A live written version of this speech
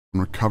on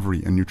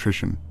recovery and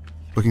nutrition,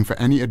 looking for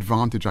any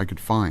advantage I could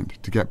find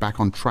to get back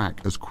on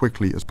track as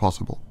quickly as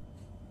possible.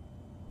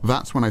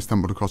 That's when I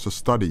stumbled across a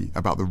study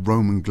about the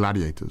Roman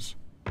gladiators.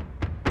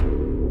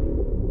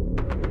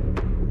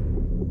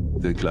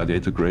 The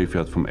gladiator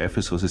graveyard from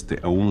Ephesus is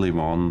the only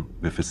one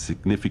with a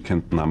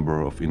significant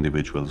number of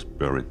individuals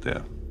buried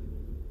there.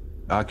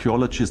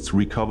 Archaeologists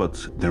recovered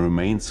the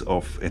remains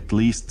of at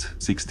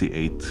least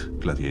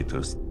 68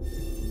 gladiators.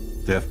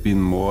 There have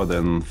been more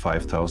than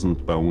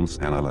 5,000 bones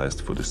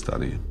analyzed for the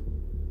study.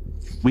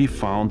 We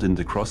found in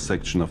the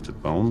cross-section of the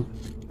bone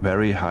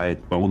very high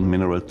bone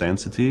mineral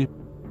density,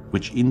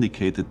 which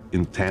indicated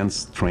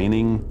intense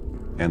training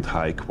and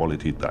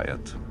high-quality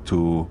diet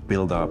to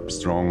build up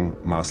strong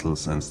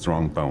muscles and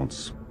strong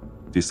bones.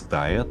 This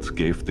diet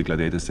gave the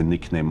gladiators the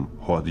nickname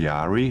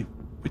hordeari,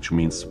 which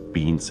means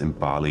beans and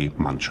barley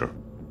muncher.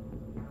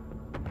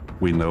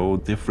 We know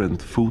different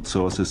food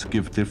sources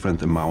give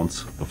different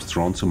amounts of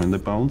strontium in the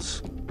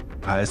bones.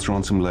 High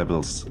strontium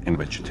levels in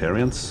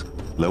vegetarians,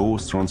 low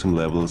strontium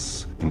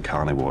levels in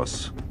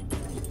carnivores.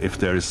 If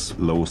there is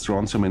low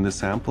strontium in the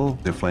sample,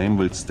 the flame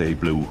will stay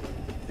blue.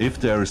 If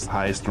there is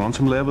high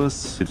strontium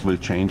levels, it will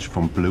change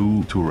from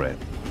blue to red.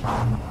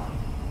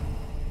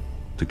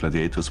 The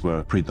gladiators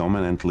were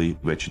predominantly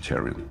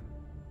vegetarian.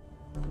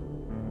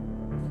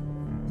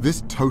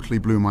 This totally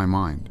blew my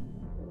mind.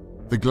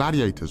 The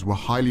gladiators were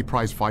highly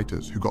prized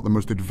fighters who got the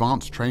most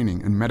advanced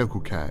training and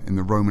medical care in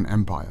the Roman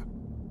Empire.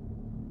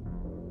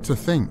 To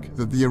think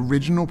that the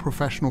original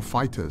professional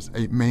fighters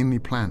ate mainly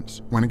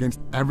plants went against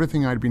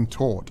everything I'd been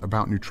taught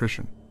about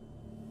nutrition.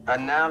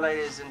 And now,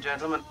 ladies and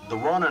gentlemen, the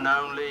one and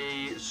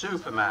only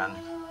Superman.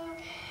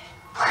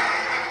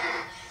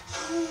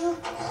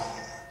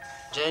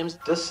 James,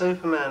 does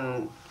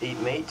Superman eat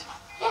meat?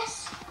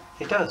 Yes.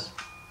 He does?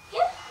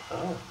 Yeah.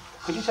 Oh.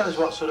 Could you tell us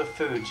what sort of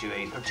foods you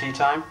eat at tea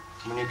time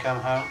when you come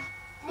home?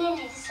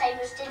 Nearly the same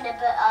as dinner,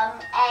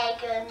 but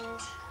egg and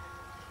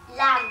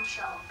lamb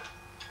chop.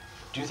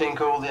 Do you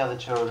think all the other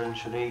children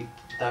should eat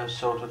those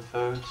sort of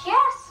foods?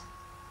 Yes.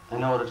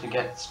 In order to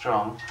get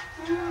strong?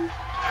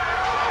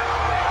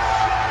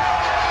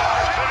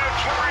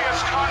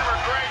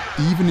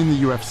 Even in the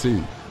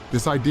UFC,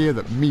 this idea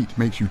that meat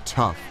makes you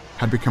tough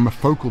had become a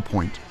focal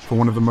point for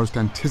one of the most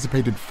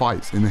anticipated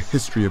fights in the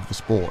history of the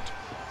sport,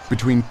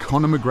 between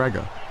Conor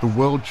McGregor, the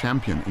world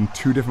champion in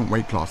 2 different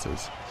weight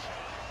classes,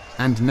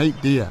 and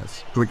Nate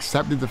Diaz, who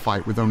accepted the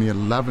fight with only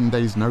 11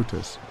 days'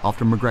 notice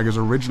after McGregor's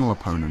original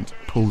opponent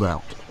pulled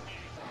out.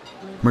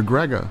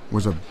 McGregor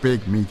was a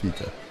big meat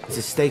eater.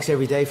 It's steaks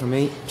every day for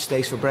me.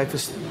 Steaks for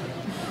breakfast,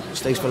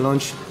 steaks for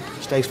lunch,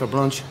 steaks for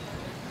brunch,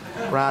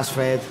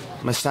 grass-fed,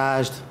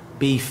 massaged,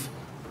 beef,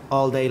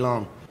 all day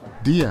long.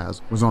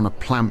 Diaz was on a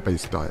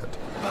plant-based diet.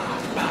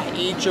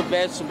 Eat your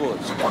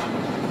vegetables.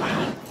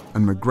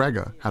 And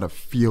McGregor had a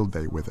field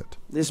day with it.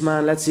 This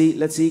man, let's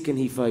see, can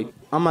he fight?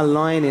 I'm a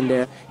lion in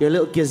there. Your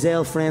little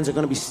gazelle friends are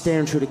going to be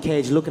staring through the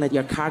cage, looking at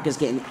your carcass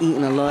getting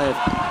eaten alive.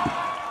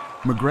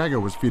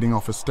 McGregor was feeding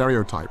off a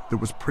stereotype that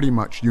was pretty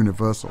much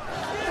universal.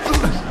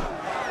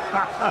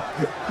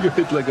 You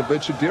hit like a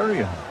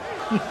vegetarian.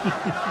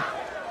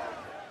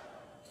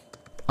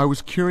 I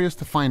was curious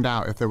to find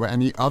out if there were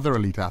any other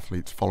elite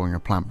athletes following a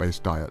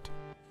plant-based diet.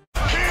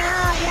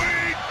 Here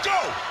we go!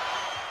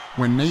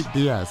 When Nate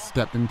Diaz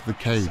stepped into the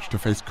cage to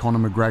face Conor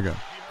McGregor,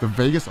 the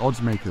Vegas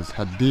odds makers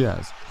had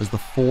Diaz as the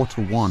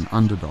 4-1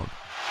 underdog.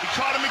 He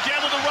caught him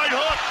again with a right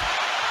hook.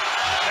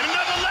 And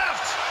another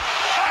left.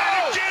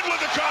 And again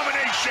with a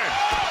combination.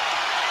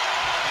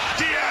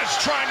 Diaz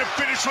trying to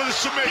finish with a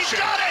submission. He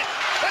got it!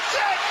 That's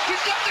it!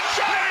 He's got the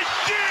shot! Nate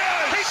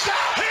Diaz!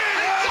 He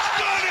has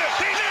done it!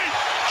 Nate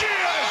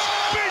Diaz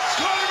beats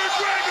Conor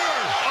McGregor!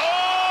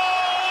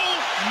 Oh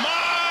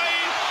my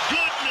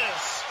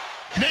goodness!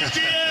 Nate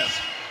Diaz,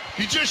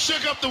 he just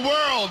shook up the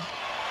world.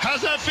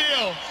 How's that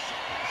feel?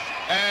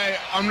 Hey,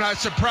 I'm not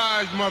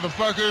surprised,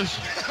 motherfuckers.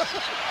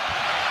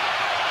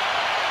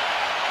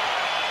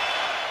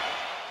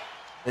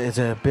 It's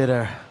a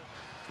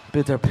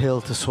bitter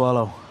pill to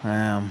swallow.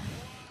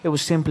 It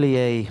was simply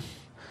a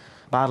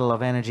battle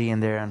of energy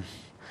in there,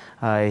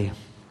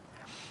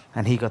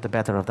 and he got the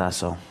better of that,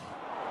 so.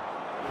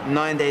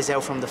 9 days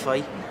out from the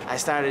fight, I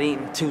started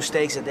eating 2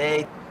 steaks a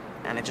day,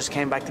 and it just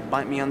came back to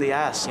bite me on the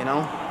ass, you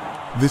know?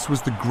 This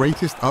was the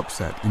greatest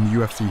upset in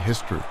UFC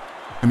history,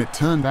 and it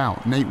turned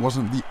out Nate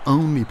wasn't the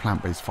only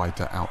plant-based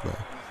fighter out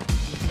there.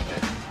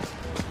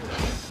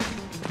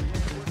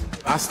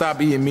 I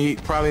stopped eating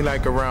meat probably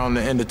like around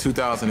the end of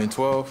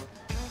 2012.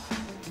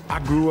 I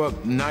grew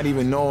up not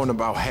even knowing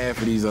about half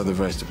of these other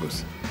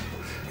vegetables.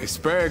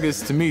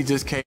 Asparagus to me just came